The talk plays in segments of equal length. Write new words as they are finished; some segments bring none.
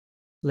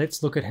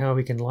let's look at how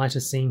we can light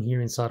a scene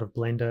here inside of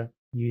Blender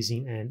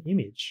using an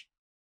image.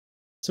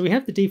 So we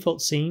have the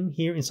default scene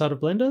here inside of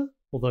Blender,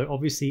 although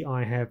obviously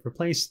I have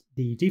replaced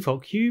the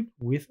default cube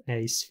with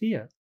a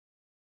sphere.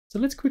 So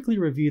let's quickly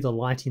review the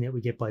lighting that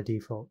we get by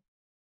default.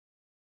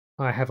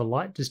 I have a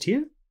light just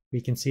here.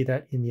 We can see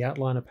that in the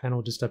outliner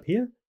panel just up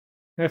here.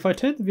 Now if I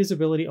turn the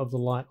visibility of the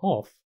light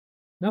off,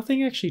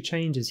 nothing actually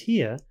changes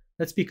here.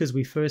 That's because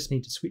we first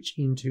need to switch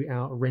into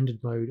our rendered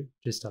mode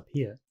just up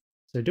here.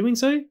 So doing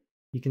so,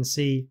 you can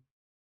see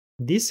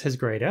this has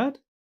grayed out.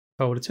 If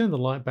I were to turn the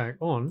light back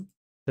on,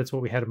 that's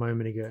what we had a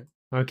moment ago.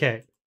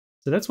 Okay,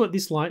 so that's what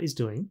this light is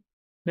doing.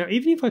 Now,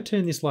 even if I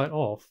turn this light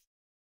off,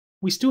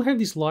 we still have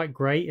this light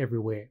gray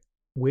everywhere.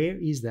 Where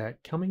is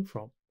that coming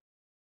from?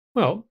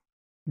 Well,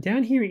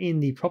 down here in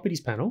the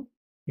properties panel,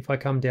 if I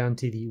come down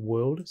to the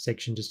world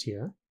section just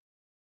here,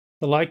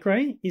 the light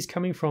gray is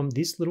coming from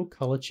this little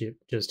color chip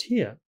just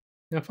here.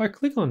 Now, if I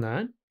click on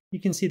that, you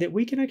can see that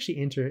we can actually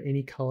enter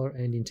any color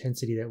and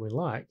intensity that we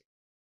like.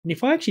 And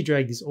if I actually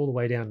drag this all the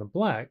way down to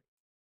black,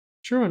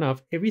 sure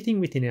enough, everything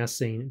within our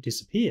scene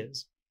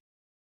disappears.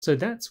 So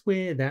that's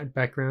where that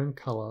background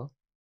color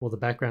or the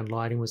background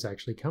lighting was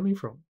actually coming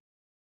from.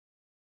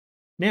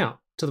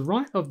 Now, to the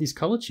right of this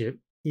color chip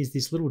is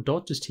this little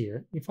dot just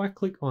here. If I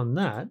click on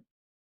that,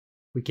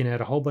 we can add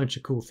a whole bunch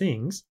of cool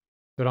things,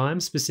 but I'm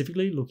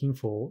specifically looking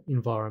for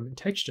environment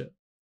texture.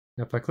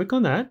 Now, if I click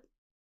on that,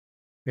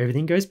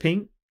 everything goes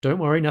pink. Don't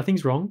worry,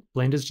 nothing's wrong.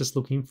 Blender's just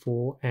looking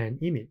for an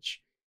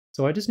image.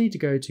 So I just need to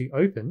go to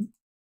open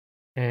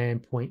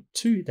and point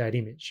to that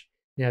image.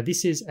 Now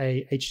this is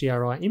a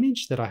HDRI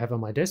image that I have on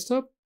my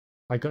desktop.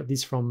 I got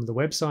this from the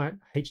website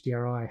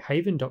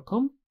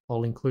hdrihaven.com.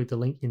 I'll include the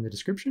link in the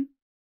description.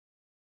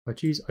 If I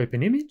choose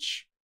open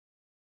image,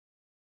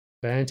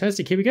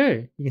 fantastic, here we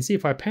go. You can see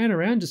if I pan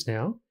around just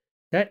now,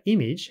 that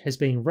image has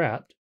been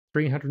wrapped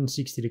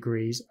 360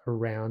 degrees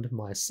around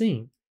my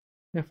scene.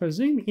 Now if I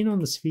zoom in on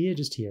the sphere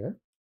just here,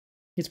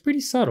 it's pretty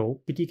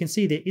subtle, but you can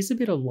see there is a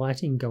bit of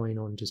lighting going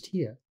on just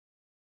here.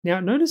 Now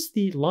notice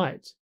the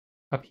light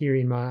up here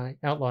in my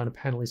outliner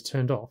panel is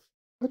turned off.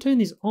 If I turn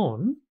this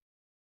on,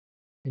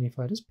 and if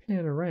I just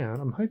pan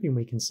around, I'm hoping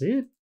we can see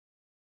it.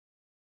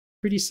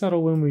 Pretty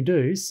subtle when we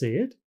do see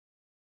it.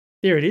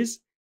 There it is.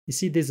 You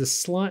see there's a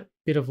slight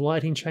bit of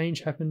lighting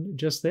change happened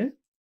just there.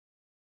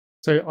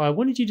 So I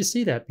wanted you to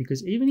see that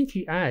because even if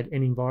you add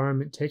an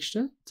environment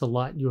texture to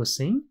light your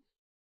scene,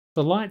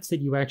 the lights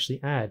that you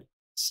actually add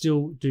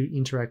still do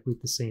interact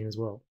with the scene as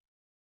well.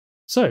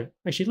 So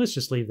actually, let's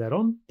just leave that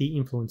on. The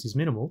influence is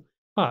minimal,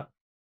 but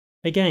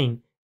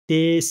again,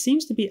 there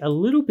seems to be a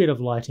little bit of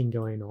lighting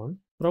going on,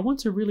 but I want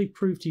to really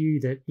prove to you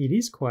that it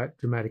is quite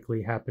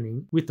dramatically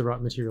happening with the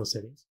right material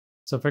settings.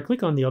 So if I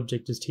click on the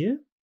object just here,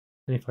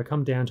 and if I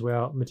come down to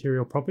our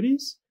material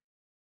properties,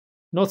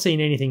 not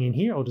seeing anything in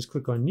here, I'll just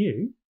click on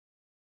new.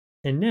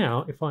 And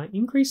now if I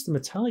increase the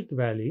metallic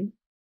value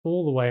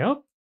all the way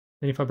up,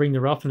 and if I bring the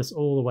roughness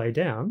all the way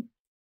down,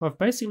 I've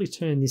basically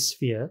turned this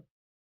sphere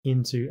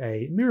into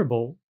a mirror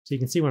ball. So you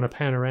can see when I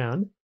pan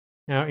around,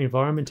 our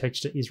environment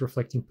texture is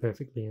reflecting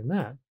perfectly in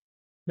that.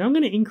 Now I'm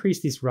going to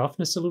increase this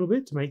roughness a little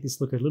bit to make this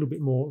look a little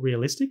bit more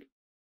realistic.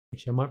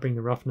 Actually, I might bring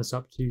the roughness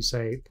up to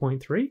say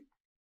 0.3.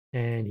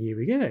 And here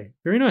we go.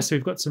 Very nice. So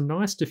we've got some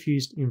nice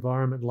diffused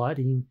environment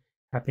lighting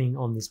happening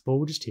on this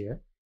ball just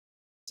here.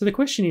 So the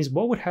question is,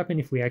 what would happen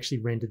if we actually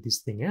rendered this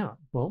thing out?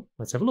 Well,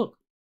 let's have a look.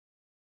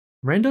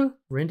 Render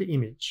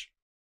image.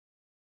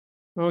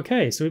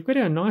 Okay, so we've got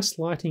our nice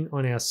lighting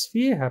on our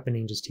sphere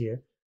happening just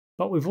here,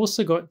 but we've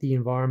also got the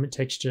environment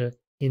texture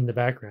in the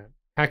background.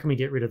 How can we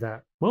get rid of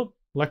that? Well,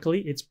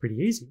 luckily it's pretty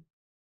easy.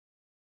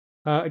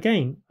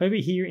 Again, over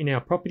here in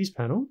our properties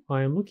panel,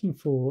 I am looking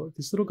for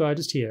this little guy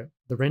just here,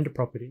 the render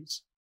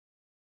properties.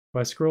 If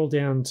I scroll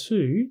down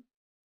to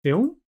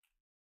film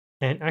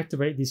and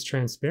activate this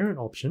transparent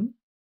option,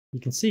 you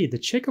can see the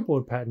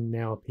checkerboard pattern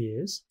now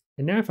appears.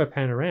 And now if I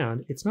pan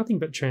around, it's nothing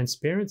but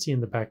transparency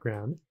in the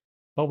background,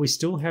 but we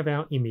still have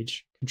our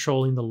image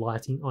controlling the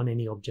lighting on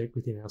any object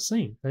within our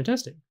scene.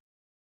 Fantastic.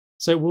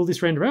 So will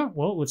this render out?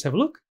 Well, let's have a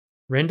look.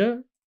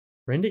 Render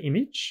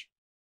image.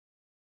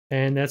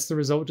 And that's the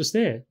result just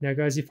there. Now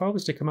guys, if I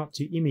was to come up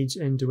to image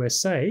and do a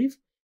save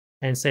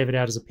and save it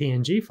out as a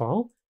PNG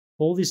file,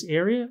 all this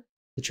area,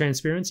 the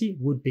transparency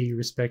would be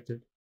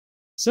respected.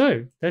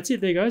 So that's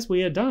it there guys,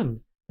 we are done.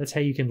 That's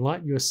how you can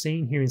light your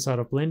scene here inside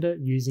of Blender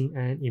using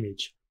an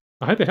image.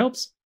 I hope it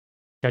helps.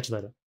 Catch you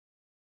later.